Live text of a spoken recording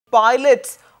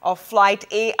pilots of flight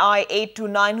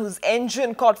AI-829, whose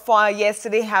engine caught fire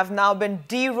yesterday, have now been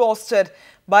derostered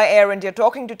by Air India.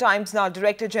 Talking to Times Now,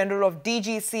 Director General of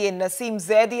DGCA Naseem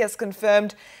Zaidi has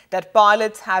confirmed that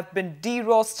pilots have been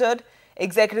derostered.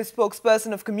 Executive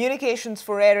spokesperson of communications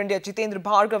for Air India, Jitendra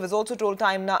Bhargav, has also told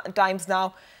Times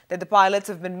Now that the pilots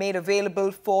have been made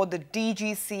available for the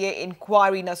DGCA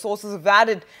inquiry. Now, sources have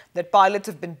added that pilots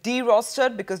have been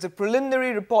derostered because the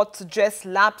preliminary report suggests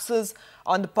lapses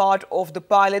on the part of the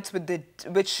pilots,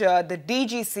 which the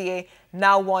DGCA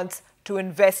now wants to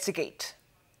investigate.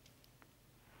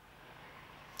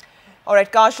 All right,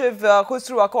 Kashif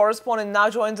Khusru, our correspondent, now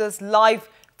joins us live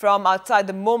from outside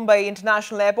the Mumbai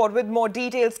International Airport with more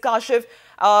details. Kashif,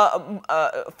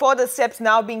 further steps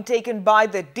now being taken by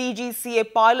the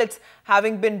DGCA pilots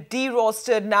having been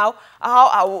derostered now.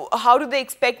 How do they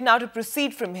expect now to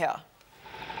proceed from here?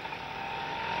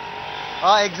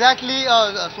 Exactly,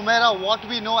 Sumaira, what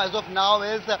we know as of now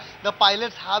is the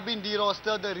pilots have been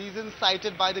derostered. The reason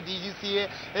cited by the DGCA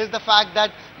is the fact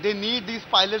that they need these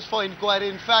pilots for inquiry.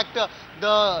 In fact,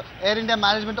 the Air India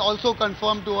management also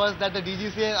confirmed to us that the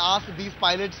DGCA asked these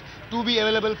pilots to be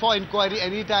available for inquiry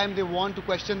anytime they want to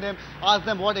question them, ask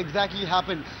them what exactly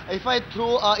happened. If I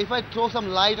throw some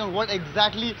light on what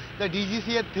exactly the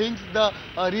DGCA thinks the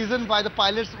reason why the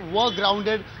pilots were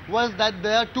grounded was that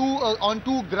there are on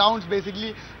two grounds basically.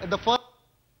 The first,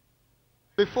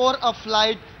 before a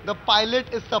flight, the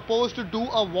pilot is supposed to do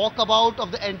a walkabout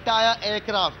of the entire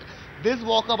aircraft. This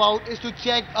walkabout is to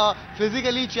check,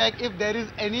 physically check if there is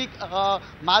any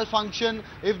malfunction,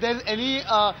 if there is any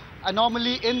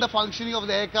anomaly in the functioning of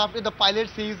the aircraft. If the pilot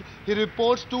sees, he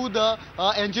reports to the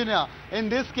engineer. In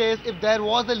this case, if there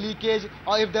was a leakage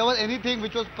or if there was anything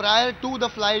which was prior to the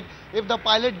flight, if the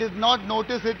pilot did not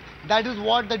notice it, that is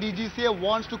what the DGCA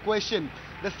wants to question.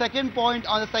 The second point,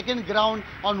 on the second ground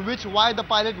on which why the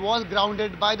pilot was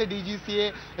grounded by the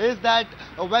DGCA is that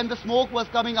when the smoke was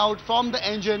coming out from the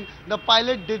engine, the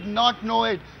pilot did not know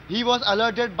it. He was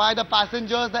alerted by the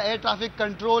passengers, the air traffic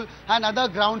control and other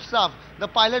ground staff. The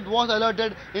pilot was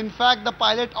alerted. In fact, the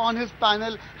pilot on his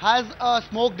panel has a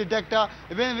smoke detector.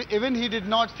 Even he did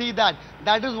not see that.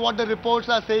 That is what the reports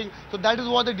are saying. So that is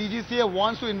what the DGCA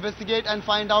wants to investigate and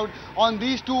find out on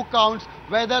these two counts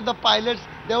whether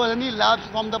there was any lapse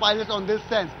from the pilots on this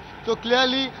sense. So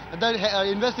clearly the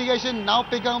investigation now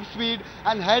picking up speed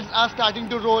and heads are starting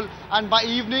to roll, and by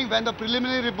evening when the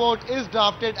preliminary report is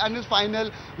drafted and is final,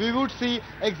 we would see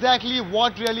exactly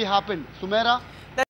what really happened. Sumaira?